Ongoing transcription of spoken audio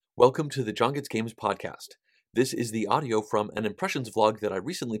Welcome to the John Gets Games podcast. This is the audio from an impressions vlog that I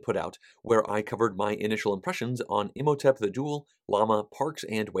recently put out where I covered my initial impressions on Imhotep the Duel, Llama, Parks,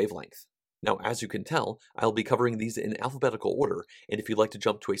 and Wavelength. Now, as you can tell, I'll be covering these in alphabetical order, and if you'd like to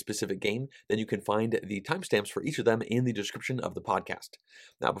jump to a specific game, then you can find the timestamps for each of them in the description of the podcast.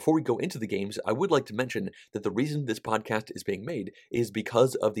 Now, before we go into the games, I would like to mention that the reason this podcast is being made is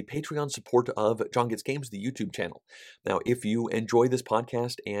because of the Patreon support of John Gets Games, the YouTube channel. Now, if you enjoy this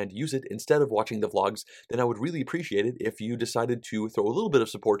podcast and use it instead of watching the vlogs, then I would really appreciate it if you decided to throw a little bit of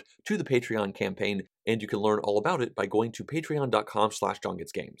support to the Patreon campaign, and you can learn all about it by going to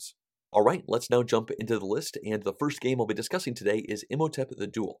patreon.com/JohnGetsGames. All right, let's now jump into the list, and the first game I'll be discussing today is Imhotep the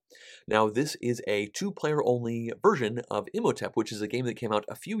Duel. Now, this is a two-player-only version of Imhotep, which is a game that came out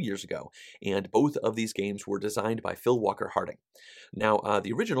a few years ago, and both of these games were designed by Phil Walker Harding. Now,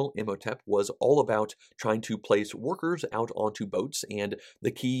 the original Imhotep was all about trying to place workers out onto boats, and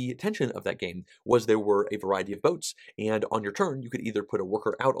the key tension of that game was there were a variety of boats, and on your turn, you could either put a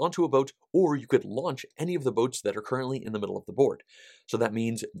worker out onto a boat, or you could launch any of the boats that are currently in the middle of the board. So that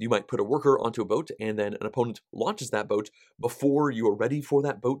means you might put a worker onto a boat, and then an opponent launches that boat before you are ready for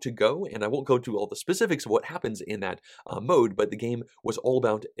that boat to go. And I won't go to all the specifics of what happens in that mode, but the game was all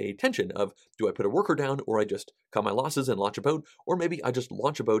about a tension of, do I put a worker down, or I just cut my losses and launch a boat, or maybe I just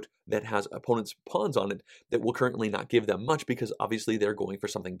launch a boat that has opponents' pawns on it that will currently not give them much because obviously they're going for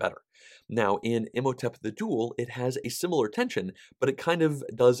something better. Now, in Imhotep the Duel, it has a similar tension, but it kind of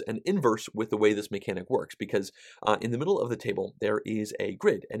does an inverse with the way this mechanic works, because in the middle of the table, there is a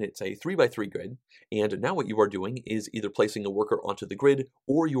grid, and it's a 3x3 grid, and now what you are doing is either placing a worker onto the grid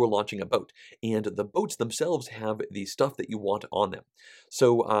or you are launching a boat, and the boats themselves have the stuff that you want on them.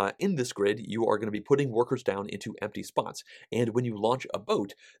 So in this grid, you are going to be putting workers down into empty spots, and when you launch a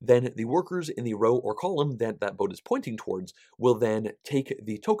boat, then the workers in the row or column that that boat is pointing towards will then take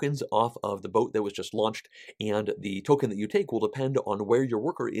the tokens off of the boat that was just launched, and the token that you take will depend on where your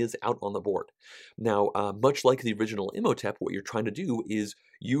worker is out on the board. Now, much like the original Imhotep, what you're trying to do is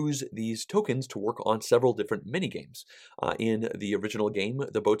use these tokens to work on several different mini-games. In the original game,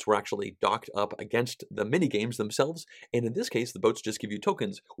 the boats were actually docked up against the mini-games themselves, and in this case, the boats just give you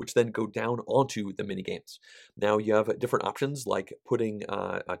tokens, which then go down onto the mini-games. Now, you have different options, like putting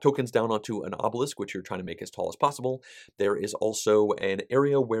tokens down onto an obelisk, which you're trying to make as tall as possible. There is also an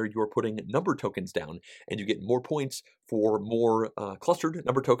area where you're putting number tokens down, and you get more points for more clustered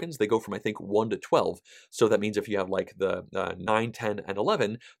number tokens. They go from, I think, 1 to 12. So that means if you have like the 9, 10, and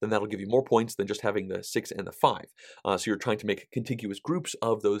 11, then that'll give you more points than just having the 6 and the 5. So you're trying to make contiguous groups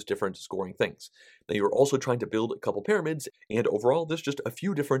of those different scoring things. Now, you're also trying to build a couple pyramids, and overall, there's just a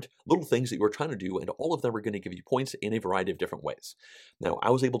few different little things that you're trying to do, and all of them are going to give you points in a variety of different ways. Now, I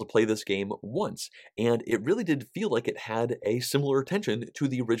was able to play this game once, and it really did feel like it had a similar tension to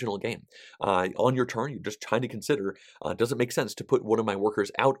the original game. On your turn, you're just trying to consider, does it make sense to put one of my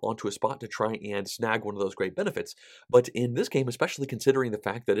workers out onto a spot to try and snag one of those great benefits? But in this game, especially considering the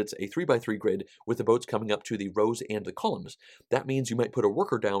fact that it's a 3x3 grid with the boats coming up to the rows and the columns, that means you might put a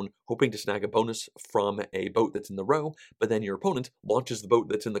worker down hoping to snag a bonus from a boat that's in the row, but then your opponent launches the boat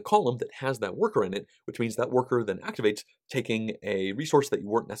that's in the column that has that worker in it, which means that worker then activates, taking a resource that you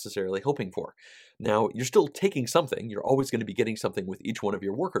weren't necessarily hoping for. Now, you're still taking something. You're always going to be getting something with each one of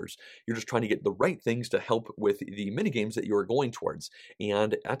your workers. You're just trying to get the right things to help with the minigames that you're going towards,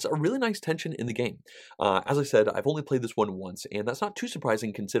 and that's a really nice tension in the game. As I said, I've only played this one once, and that's not too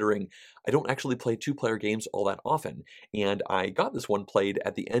surprising considering I don't actually play two-player games all that often, and I got this one played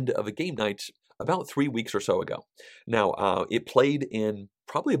at the end of a game night about 3 weeks or so ago. Now, it played in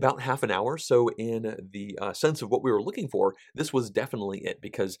probably about half an hour, so in the sense of what we were looking for, this was definitely it,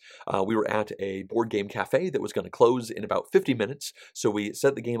 because we were at a board game cafe that was going to close in about 50 minutes, so we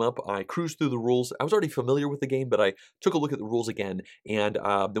set the game up. I cruised through the rules. I was already familiar with the game, but I took a look at the rules again, and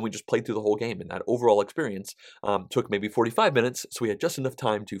then we just played through the whole game, and that overall experience took maybe 45 minutes, so we had just enough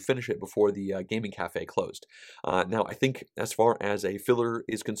time to finish it before the gaming cafe closed. Now, I think as far as a filler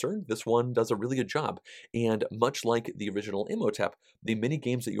is concerned, this one does a really good job, and much like the original Imhotep, the mini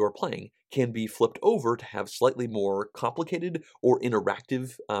games that you are playing can be flipped over to have slightly more complicated or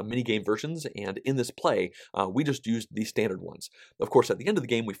interactive minigame versions, and in this play, we just used the standard ones. Of course, at the end of the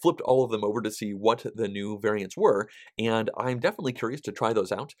game, we flipped all of them over to see what the new variants were, and I'm definitely curious to try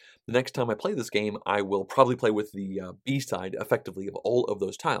those out. The next time I play this game, I will probably play with the B side, effectively, of all of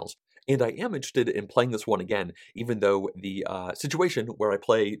those tiles. And I am interested in playing this one again, even though the situation where I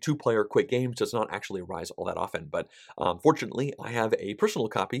play two-player quick games does not actually arise all that often. But fortunately, I have a personal personal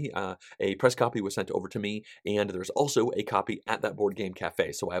copy. A press copy was sent over to me, and there's also a copy at that Board Game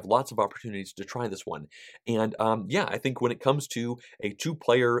Cafe. So I have lots of opportunities to try this one. And yeah, I think when it comes to a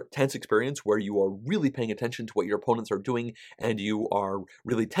two-player tense experience where you are really paying attention to what your opponents are doing and you are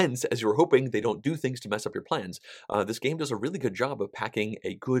really tense as you're hoping they don't do things to mess up your plans, this game does a really good job of packing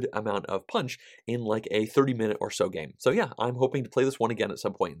a good amount of punch in like a 30-minute or so game. So yeah, I'm hoping to play this one again at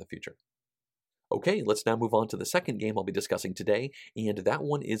some point in the future. Okay, let's now move on to the second game I'll be discussing today, and that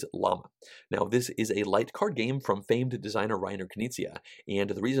one is Llama. Now, this is a light card game from famed designer Reiner Knizia, and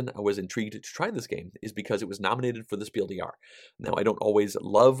the reason I was intrigued to try this game is because it was nominated for the Spiel des Jahres. Now, I don't always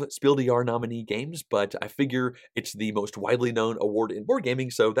love Spiel des Jahres nominee games, but I figure it's the most widely known award in board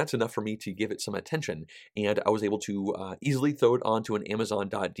gaming, so that's enough for me to give it some attention, and I was able to easily throw it onto an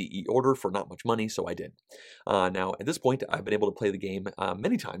Amazon.de order for not much money, so I did. Now, at this point, I've been able to play the game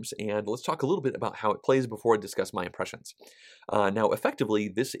many times, and let's talk a little bit about how it plays before I discuss my impressions. Now, effectively,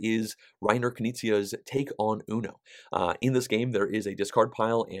 this is Reiner Knizia's take on Uno. In this game, there is a discard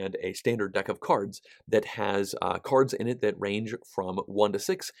pile and a standard deck of cards that has cards in it that range from 1 to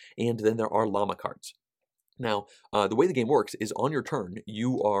 6, and then there are Llama cards. Now, the way the game works is on your turn,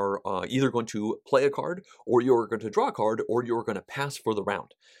 you are either going to play a card, or you're going to draw a card, or you're going to pass for the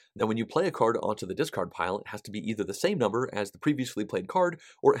round. Now, when you play a card onto the discard pile, it has to be either the same number as the previously played card,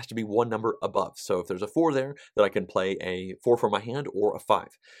 or it has to be one number above. So if there's a 4 there, then I can play a 4 from my hand, or a 5.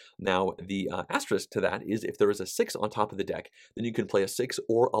 Now, the asterisk to that is if there is a 6 on top of the deck, then you can play a 6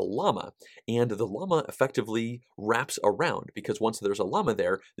 or a llama, and the llama effectively wraps around, because once there's a llama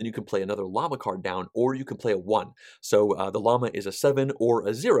there, then you can play another llama card down, or you can play a 1. So the llama is a 7 or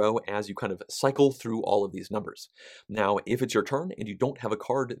a 0 as you kind of cycle through all of these numbers. Now, if it's your turn and you don't have a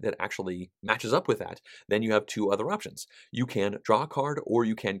card that actually matches up with that, then you have two other options. You can draw a card or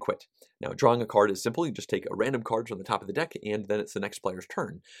you can quit. Now, drawing a card is simple. You just take a random card from the top of the deck and then it's the next player's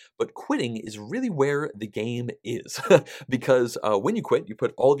turn. But quitting is really where the game is because when you quit, you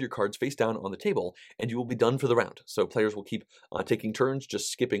put all of your cards face down on the table and you will be done for the round. So players will keep taking turns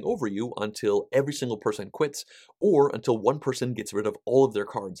just skipping over you until every single person quits or until one person gets rid of all of their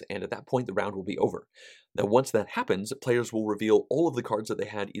cards, and at that point the round will be over. Now, once that happens, players will reveal all of the cards that they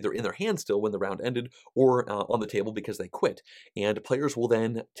had either in their hand still when the round ended or on the table because they quit, and players will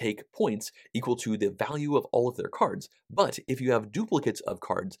then take points equal to the value of all of their cards. But if you have duplicates of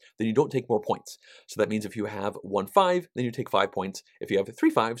cards, then you don't take more points. So that means if you have 1 5, then you take 5 points. If you have 3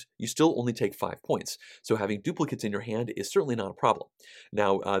 5s, you still only take 5 points. So having duplicates in your hand is certainly not a problem.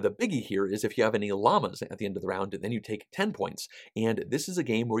 Now, the biggie here is if you have any llamas at the end of the round, then you take 10 points. And this is a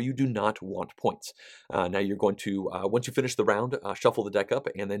game where you do not want points. Now you're going to, once you finish the round, shuffle the deck up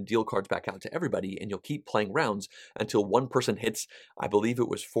and then deal cards back out to everybody, and you'll keep playing rounds until one person hits, I believe it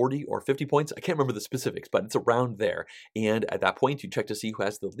was 40 or 50 points. I can't remember the specifics, but it's around there. And at that point, you check to see who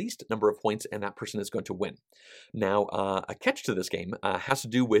has the least number of points, and that person is going to win. Now, a catch to this game has to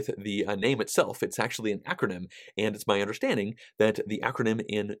do with the name itself. It's actually an acronym, and it's my understanding that the acronym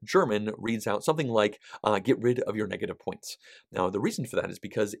in German reads out something like, get rid of your negative points. Now, the reason for that is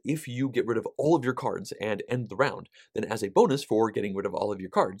because if you get rid of all of your cards and end the round, then as a bonus for getting rid of all of your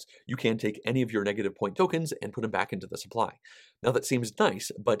cards, you can take any of your negative point tokens and put them back into the supply. Now that seems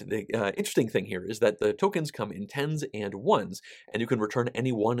nice, but the interesting thing here is that the tokens come in 10s and 1s, and you can return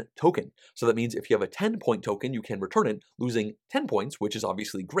any one token. So that means if you have a 10-point token, you can return it, losing 10 points, which is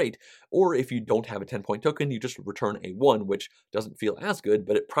obviously great, or if you don't have a 10-point token, you just return a 1, which doesn't feel as good,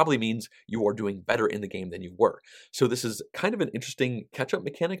 but it probably means you are doing better in the game than you were. So this is kind of an interesting catch-up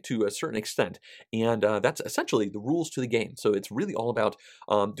mechanic to a certain extent, and that's essentially the rules to the game. So it's really all about,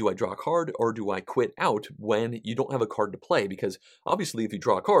 do I draw a card or do I quit out when you don't have a card to play? Because obviously if you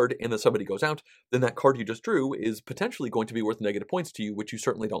draw a card and then somebody goes out, then that card you just drew is potentially going to be worth negative points to you, which you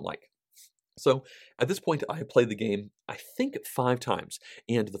certainly don't like. So at this point, I played the game, I think 5 times,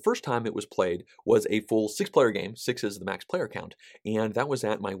 and the first time it was played was a full 6-player game. 6 is the max player count, and that was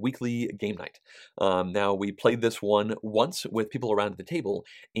at my weekly game night. Now, we played this one once with people around the table,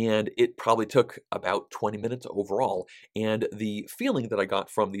 and it probably took about 20 minutes overall, and the feeling that I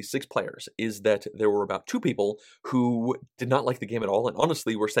got from these 6 players is that there were about 2 people who did not like the game at all, and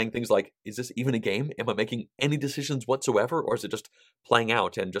honestly were saying things like, is this even a game? Am I making any decisions whatsoever, or is it just playing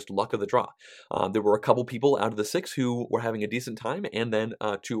out and just luck of the draw? There were a couple people out of the 6 who were having a decent time, and then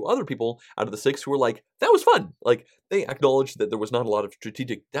 2 other people out of the 6 who were like, that was fun. Like, they acknowledged that there was not a lot of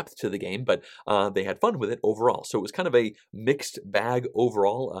strategic depth to the game, but they had fun with it overall. So it was kind of a mixed bag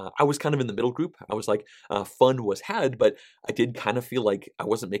overall. I was kind of in the middle group. I was like, fun was had, but I did kind of feel like I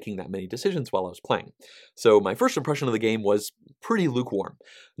wasn't making that many decisions while I was playing. So my first impression of the game was pretty lukewarm.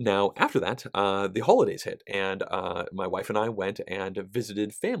 Now, after that, the holidays hit, and my wife and I went and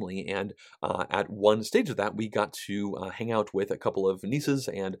visited family, and at one stage of that, we got to hang out with a couple of nieces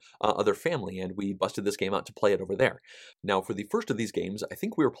and other family, and we busted this game out to play it over there. Now, for the first of these games, I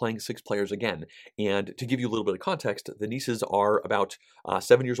think we were playing 6 players again, and to give you a little bit of context, the nieces are about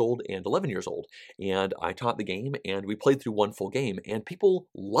 7 years old and 11 years old, and I taught the game, and we played through one full game, and people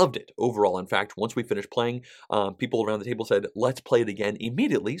loved it overall. In fact, once we finished playing, people around the table said, let's play it again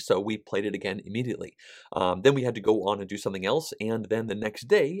immediately, so we played it again immediately. Then we had to go on and do something else, and then the next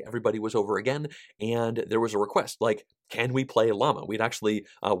day, everybody was over again, and there was a request, like, can we play Llama? We'd actually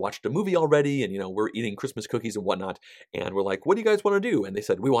watched a movie already, and, we're eating Christmas cookies and whatnot, and we're like, what do you guys want to do? And they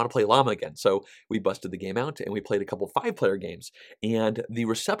said, we want to play Llama again. So we busted the game out, and we played a couple 5-player games, and the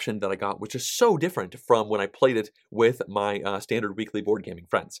reception that I got was just so different from when I played it with my standard weekly board gaming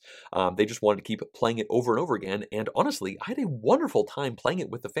friends. They just wanted to keep playing it over and over again, and honestly, I had a wonderful time playing it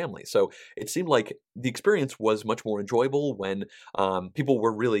with the family. So it seemed like the experience was much more enjoyable when people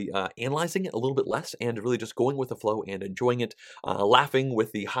were really analyzing it a little bit less and really just going with the flow and enjoying it, laughing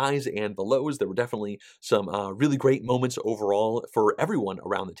with the highs and the lows. There were definitely some really great moments overall for everyone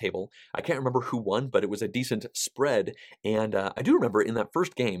around the table. I can't remember who won, but it was a decent spread, and I do remember in that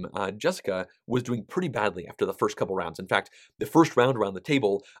first game, Jessica was doing pretty badly after the first couple rounds. In fact, the first round around the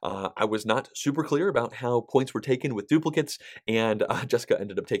table, I was not super clear about how points were taken with duplicates, and Jessica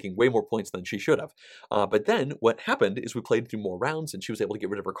ended up taking way more points than she should have. But then what happened is we played through more rounds, and she was able to get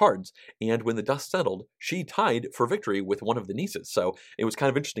rid of her cards, and when the dust settled, she tied for victory with one of the nieces. So it was kind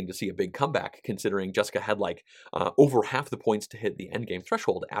of interesting to see a big comeback, considering Jessica had like over half the points to hit the endgame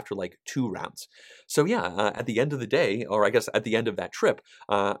threshold after like 2 rounds. So yeah, at the end of the day, or I guess at the end of that trip,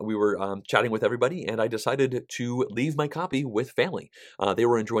 we were chatting with everybody, and I decided to leave my copy with family. They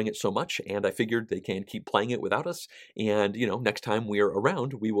were enjoying it so much, and I figured they can keep playing it without us, and next time we are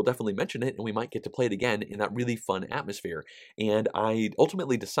around, we will definitely mention it, and we might get to play it again in that really fun atmosphere. And I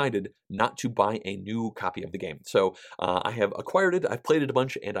ultimately decided not to buy a new copy of the game. So I have acquired it, I've played it a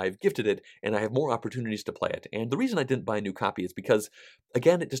bunch, and I've gifted it, and I have more opportunities to play it. And the reason I didn't buy a new copy is because,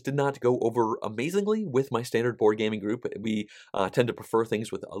 again, it just did not go over amazingly with my standard board gaming group. We tend to prefer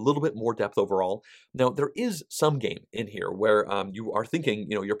things with a little bit more depth overall. Now, there is some game in here where you are thinking,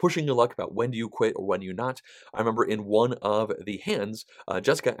 you're pushing your luck about when do you quit or when do you not. I remember in one of the hands,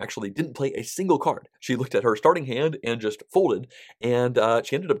 Jessica actually didn't play a single card. She looked at her starting hand and just folded, and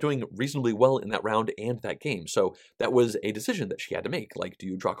she ended up doing reasonably well in that round and that game. So that was a decision that she had to make. Like, do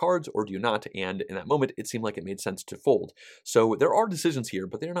you draw cards or do you not? And in that moment, it seemed like it made sense to fold. So there are decisions here,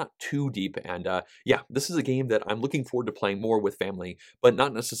 but they're not too deep. And yeah, this is a game that I'm looking forward to playing more with family, but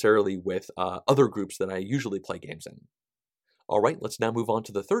not necessarily with other groups that I usually play games in. All right, let's now move on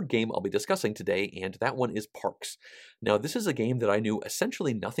to the third game I'll be discussing today, and that one is Parks. Now, this is a game that I knew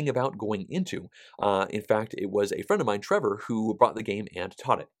essentially nothing about going into. In fact, it was a friend of mine, Trevor, who brought the game and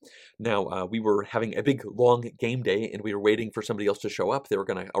taught it. Now, we were having a big, long game day, and we were waiting for somebody else to show up. They were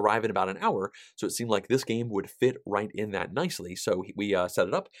going to arrive in about an hour, so it seemed like this game would fit right in that nicely. So we set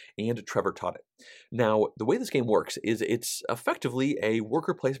it up, and Trevor taught it. Now, the way this game works is it's effectively a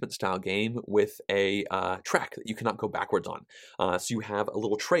worker placement style game with a track that you cannot go backwards on. So you have a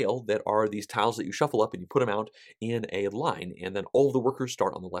little trail that are these tiles that you shuffle up and you put them out in a line, and then all of the workers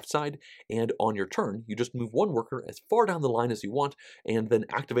start on the left side, and on your turn, you just move one worker as far down the line as you want, and then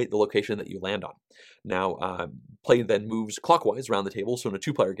activate the location that you land on. Now, play then moves clockwise around the table, so in a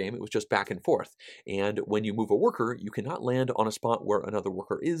 2-player game, it was just back and forth, and when you move a worker, you cannot land on a spot where another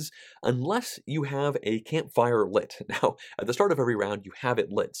worker is, unless you have a campfire lit. Now, at the start of every round, you have it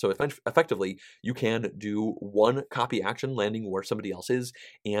lit, so effectively, you can do one copy action, landing where somebody else is,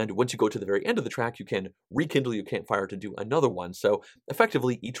 and once you go to the very end of the track, you can rekindle your campfire to do another one. So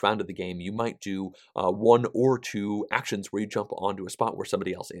effectively, each round of the game, you might do 1 or 2 actions where you jump onto a spot where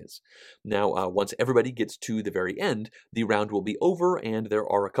somebody else is. Now, once everybody gets to the very end, the round will be over, and there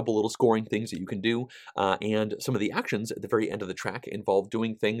are a couple little scoring things that you can do, and some of the actions at the very end of the track involve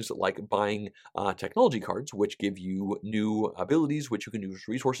doing things like buying technology cards, which give you new abilities, which you can use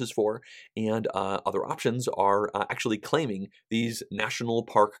resources for, and other options are actually claiming these national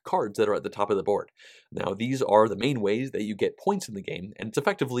park cards that are at the top of the board. Now, these are the main ways that you get points in the game, and it's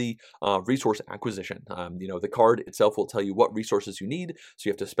effectively resource acquisition. The card itself will tell you what resources you need, so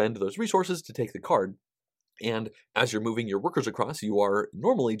you have to spend those resources to take the card. And as you're moving your workers across, you are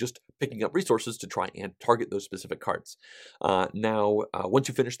normally just picking up resources to try and target those specific cards. Once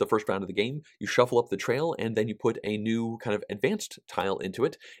you finish the first round of the game, you shuffle up the trail, and then you put a new kind of advanced tile into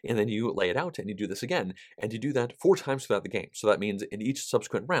it, and then you lay it out, and you do this again. And you do that 4 times throughout the game. So that means in each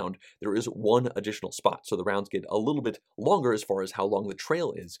subsequent round, there is 1 additional spot. So the rounds get a little bit longer as far as how long the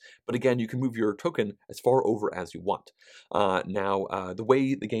trail is. But again, you can move your token as far over as you want. The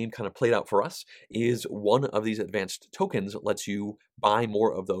way the game kind of played out for us is one of these advanced tokens lets you buy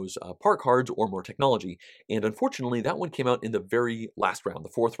more of those park cards or more technology. And unfortunately, that one came out in the very last round, the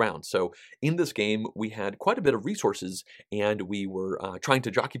 4th round. So in this game, we had quite a bit of resources, and we were trying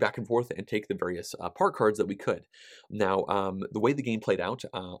to jockey back and forth and take the various park cards that we could. Now, the way the game played out,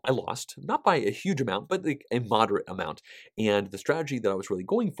 I lost, not by a huge amount, but a moderate amount. And the strategy that I was really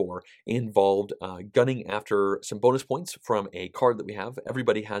going for involved gunning after some bonus points from a card that we have.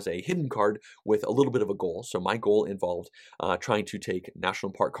 Everybody has a hidden card with a little bit of a goal. So my goal involved trying to take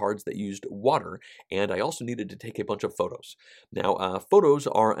national park cards that used water, and I also needed to take a bunch of photos. Now, photos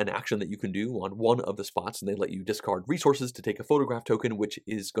are an action that you can do on one of the spots, and they let you discard resources to take a photograph token, which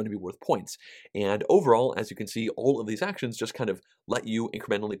is going to be worth points. And overall, as you can see, all of these actions just kind of let you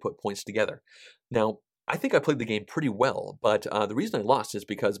incrementally put points together. Now, I think I played the game pretty well, but the reason I lost is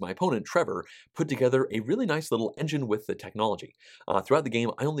because my opponent, Trevor, put together a really nice little engine with the technology. Throughout the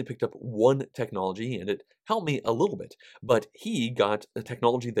game, I only picked up 1 technology, and it helped me a little bit, but he got a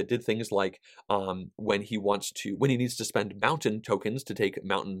technology that did things like when he needs to spend mountain tokens to take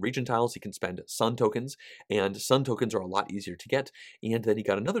mountain region tiles, he can spend sun tokens, and sun tokens are a lot easier to get. And then he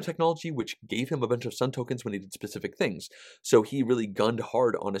got another technology which gave him a bunch of sun tokens when he did specific things. So he really gunned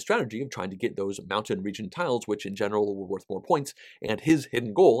hard on a strategy of trying to get those mountain region tiles, which in general were worth more points, and his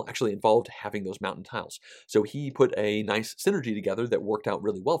hidden goal actually involved having those mountain tiles. So he put a nice synergy together that worked out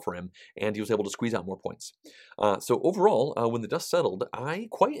really well for him, and he was able to squeeze out more points. So overall, when the dust settled, I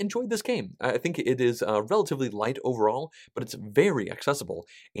quite enjoyed this game. I think it is relatively light overall, but it's very accessible,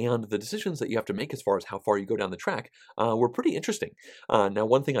 and the decisions that you have to make as far as how far you go down the track were pretty interesting. Now,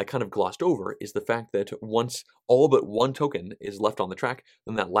 one thing I kind of glossed over is the fact that once all but 1 token is left on the track,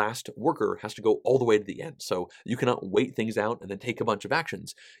 then that last worker has to go all the way to the end. So you cannot wait things out and then take a bunch of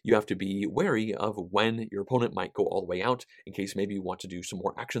actions. You have to be wary of when your opponent might go all the way out, in case maybe you want to do some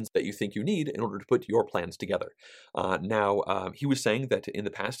more actions that you think you need in order to put your plans together. He was saying that in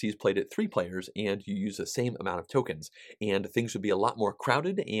the past he's played it 3 players and you use the same amount of tokens, and things would be a lot more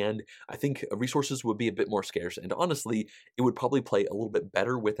crowded, and I think resources would be a bit more scarce, and honestly, it would probably play a little bit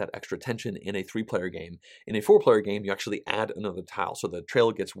better with that extra tension in a 3-player game. In a 4-player game, you actually add another tile, so the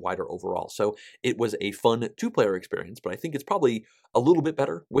trail gets wider overall. So it was a fun 2-player experience, but I think it's probably a little bit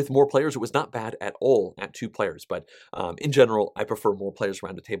better with more players. It was not bad at all at 2 players, but in general, I prefer more players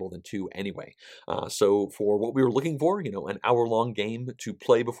around a table than 2 anyway. So for what we were looking for, an hour-long game to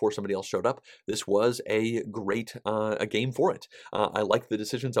play before somebody else showed up, this was a great a game for it. I like the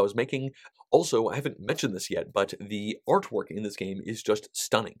decisions I was making. Also, I haven't mentioned this yet, but the artwork in this game is just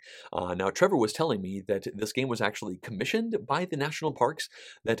stunning. Now, Trevor was telling me that this game was actually commissioned by the national parks,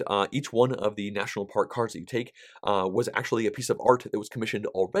 that each one of the national park cards that you take was actually a piece of art that was commissioned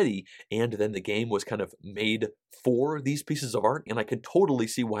already, and then the game was kind of made for these pieces of art, and I can totally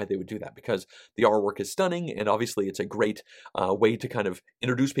see why they would do that, because the artwork is stunning, and obviously it's a great way to kind of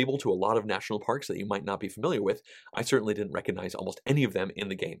introduce people to a lot of national parks that you might not be familiar with. I certainly didn't recognize almost any of them in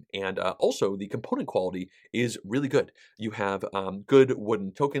the game, and also the component quality is really good. You have good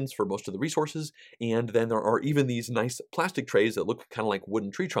wooden tokens for most of the resources, and then there are even these nice plastic trays that look kind of like wooden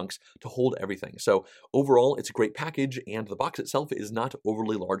tree trunks to hold everything. So overall, it's a great package, and the box itself is not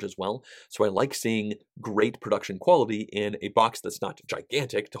overly large as well. So I like seeing great production quality in a box that's not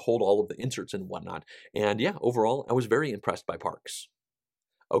gigantic to hold all of the inserts and whatnot. And yeah, overall, I was very impressed by Parks.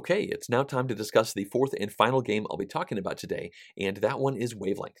 Okay, it's now time to discuss the 4th and final game I'll be talking about today, and that one is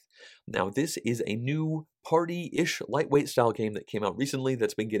Wavelength. Now, this is a new party-ish lightweight style game that came out recently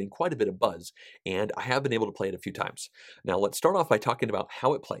that's been getting quite a bit of buzz, and I have been able to play it a few times. Now, let's start off by talking about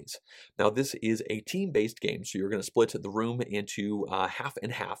how it plays. Now, this is a team-based game, so you're going to split the room into half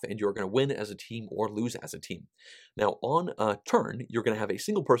and half, and you're going to win as a team or lose as a team. Now, on a turn, you're going to have a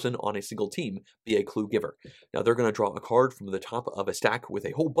single person on a single team be a clue giver. Now, they're going to draw a card from the top of a stack with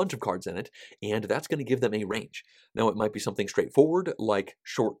a whole bunch of cards in it, and that's going to give them a range. Now, it might be something straightforward, like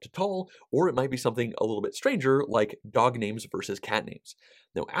short to tall, or it might be something a little bit bit stranger, like dog names versus cat names.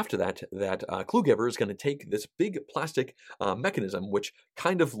 Now, after that, clue giver is going to take this big plastic mechanism, which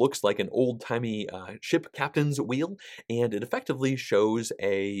kind of looks like an old-timey ship captain's wheel, and it effectively shows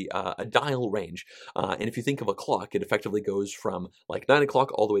a dial range. And if you think of a clock, it effectively goes from like 9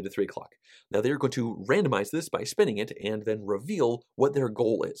 o'clock all the way to 3 o'clock. Now, they're going to randomize this by spinning it and then reveal what their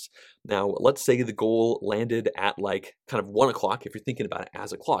goal is. Now, let's say the goal landed at like kind of 1 o'clock if you're thinking about it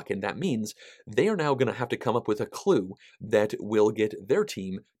as a clock, and that means they are now going to have to come up with a clue that will get their team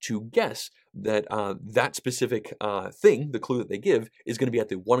to guess that that specific thing, the clue that they give, is going to be at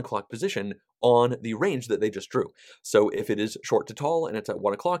the 1 o'clock position on the range that they just drew. So if it is short to tall and it's at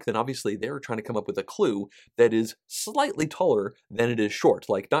 1 o'clock, then obviously they're trying to come up with a clue that is slightly taller than it is short,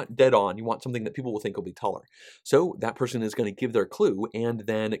 like not dead on. You want something that people will think will be taller. So that person is going to give their clue and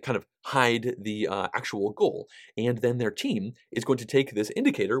then kind of hide the actual goal. And then their team is going to take this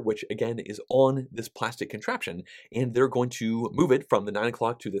indicator, which again is on this plastic contraption, and they're going to move it from the 9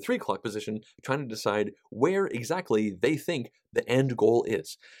 o'clock to the 3 o'clock position, trying to decide where exactly they think the end goal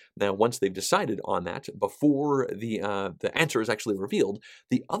is. Now, once they've decided on that, before the answer is actually revealed,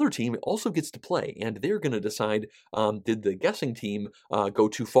 the other team also gets to play, and they're going to decide, did the guessing team go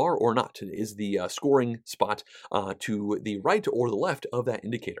too far or not? Is the scoring spot to the right or the left of that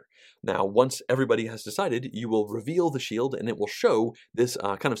indicator? Now, once everybody has decided, you will reveal the shield, and it will show this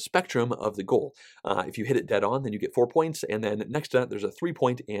kind of spectrum of the goal. If you hit it dead on, then you get 4 points, and then next to that, there's a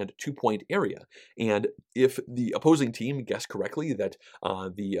 3-point and 2-point area. And if the opposing team guessed correctly that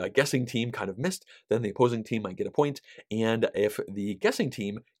the guessing team kind of missed, then the opposing team might get a point, and if the guessing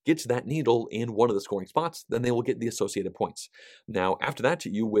team gets that needle in one of the scoring spots, then they will get the associated points. Now, after that,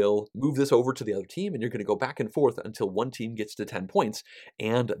 you will move this over to the other team, and you're going to go back and forth until one team gets to 10 points,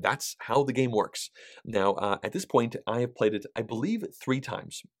 and that's how the game works. Now, at this point, I have played it, I believe, 3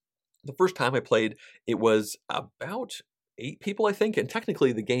 times. The first time I played, it was about 8 people, I think, and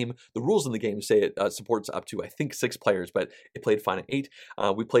technically the rules in the game say it supports up to, I think, 6 players, but it played fine at 8.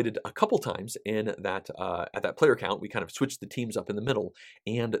 We played it a couple times in that, at that player count, we kind of switched the teams up in the middle,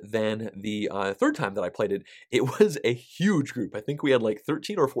 and then the third time that I played it, it was a huge group. I think we had like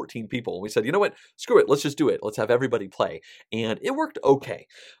 13 or 14 people. We said, you know what, screw it, let's just do it. Let's have everybody play, and it worked okay.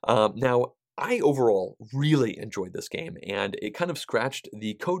 Now, I overall really enjoyed this game, and it kind of scratched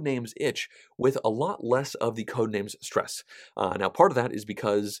the Codenames itch with a lot less of the Codenames stress. Now, part of that is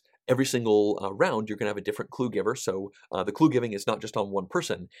because every single round you're going to have a different clue giver, so the clue giving is not just on one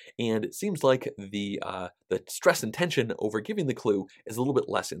person, and it seems like the stress and tension over giving the clue is a little bit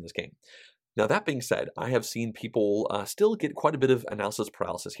less in this game. Now, that being said, I have seen people still get quite a bit of analysis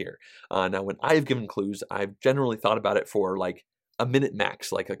paralysis here. Now, when I've given clues, I've generally thought about it for like a minute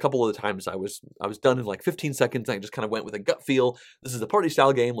max. Like a couple of the times I was done in like 15 seconds. I just kind of went with a gut feel. This is a party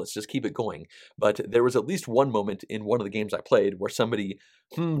style game. Let's just keep it going. But there was at least one moment in one of the games I played where somebody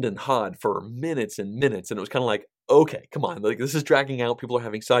hummed and hawed for minutes and minutes. And it was kind of like, okay, come on, like this is dragging out. People are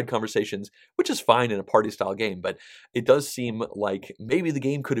having side conversations, which is fine in a party style game, but it does seem like maybe the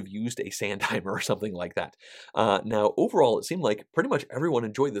game could have used a sand timer or something like that. Now, overall, it seemed like pretty much everyone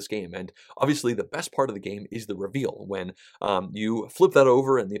enjoyed this game, and obviously the best part of the game is the reveal when you flip that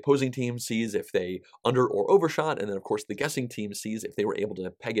over and the opposing team sees if they under or overshot, and then of course the guessing team sees if they were able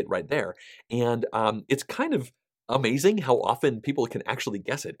to peg it right there. And it's kind of amazing how often people can actually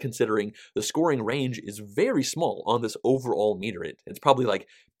guess it, considering the scoring range is very small on this overall meter. It's probably like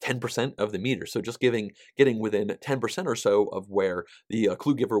 10% of the meter. So just getting within 10% or so of where the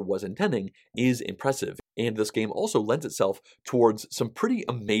clue giver was intending is impressive. And this game also lends itself towards some pretty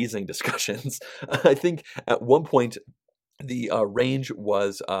amazing discussions. I think at one point, the range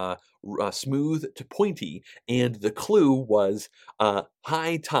was smooth to pointy, and the clue was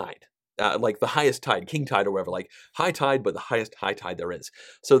high tide. Like the highest tide, king tide or whatever, like high tide, but the highest high tide there is.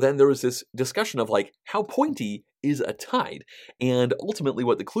 So then there was this discussion of like, how pointy is a tide? And ultimately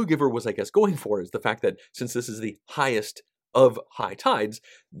what the clue giver was, I guess, going for is the fact that since this is the highest of high tides,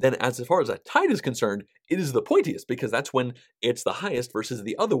 then as far as a tide is concerned, it is the pointiest because that's when it's the highest versus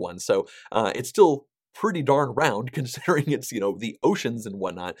the other one. So it's still pretty darn round considering it's, the oceans and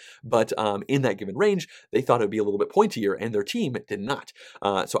whatnot, but in that given range, they thought it would be a little bit pointier, and their team did not.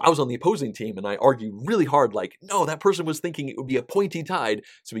 So I was on the opposing team, and I argued really hard, like, no, that person was thinking it would be a pointy tide,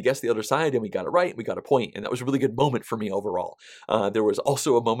 so we guessed the other side, and we got it right, and we got a point, and that was a really good moment for me overall. There was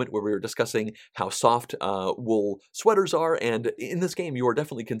also a moment where we were discussing how soft wool sweaters are, and in this game, you are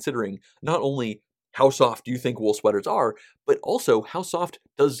definitely considering not only how soft do you think wool sweaters are, but also how soft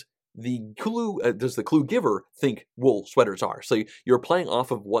does does the clue giver think wool sweaters are? So you're playing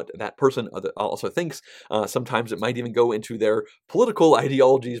off of what that person also thinks. Sometimes it might even go into their political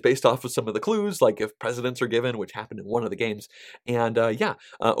ideologies based off of some of the clues, like if presidents are given, which happened in one of the games. And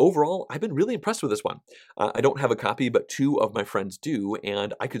overall, I've been really impressed with this one. I don't have a copy, but 2 of my friends do,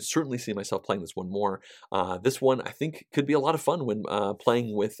 and I could certainly see myself playing this one more. This one, I think, could be a lot of fun when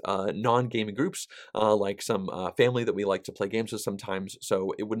playing with non-gaming groups, like some family that we like to play games with sometimes.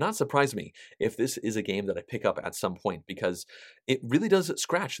 So it would not surprise me if this is a game that I pick up at some point, because it really does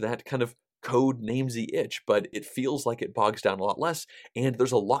scratch that kind of code namesy itch, but it feels like it bogs down a lot less, and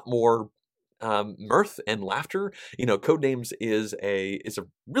there's a lot more mirth and laughter. Codenames is a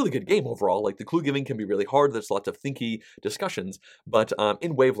really good game overall. Like, the clue giving can be really hard. There's lots of thinky discussions, but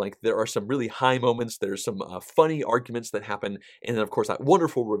in Wavelength there are some really high moments. There's some funny arguments that happen, and then of course that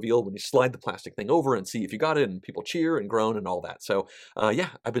wonderful reveal when you slide the plastic thing over and see if you got it, and people cheer and groan and all that. So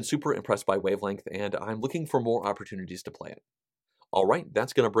I've been super impressed by Wavelength, and I'm looking for more opportunities to play it. All right,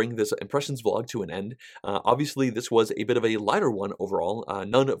 that's going to bring this Impressions vlog to an end. Obviously, this was a bit of a lighter one overall.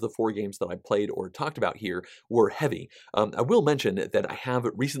 None of the 4 games that I played or talked about here were heavy. I will mention that I have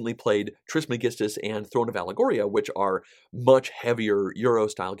recently played Trismegistus and Throne of Allegoria, which are much heavier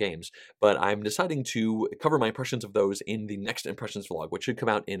Euro-style games, but I'm deciding to cover my impressions of those in the next Impressions vlog, which should come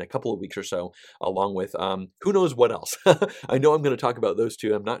out in a couple of weeks or so, along with who knows what else. I know I'm going to talk about those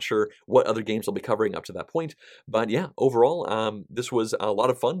 2. I'm not sure what other games I'll be covering up to that point, but yeah, overall, this was a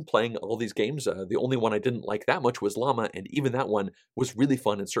lot of fun playing all these games. The only one I didn't like that much was Llama, and even that one was really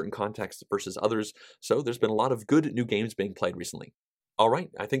fun in certain contexts versus others. So there's been a lot of good new games being played recently. All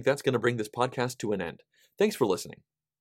right, I think that's going to bring this podcast to an end. Thanks for listening.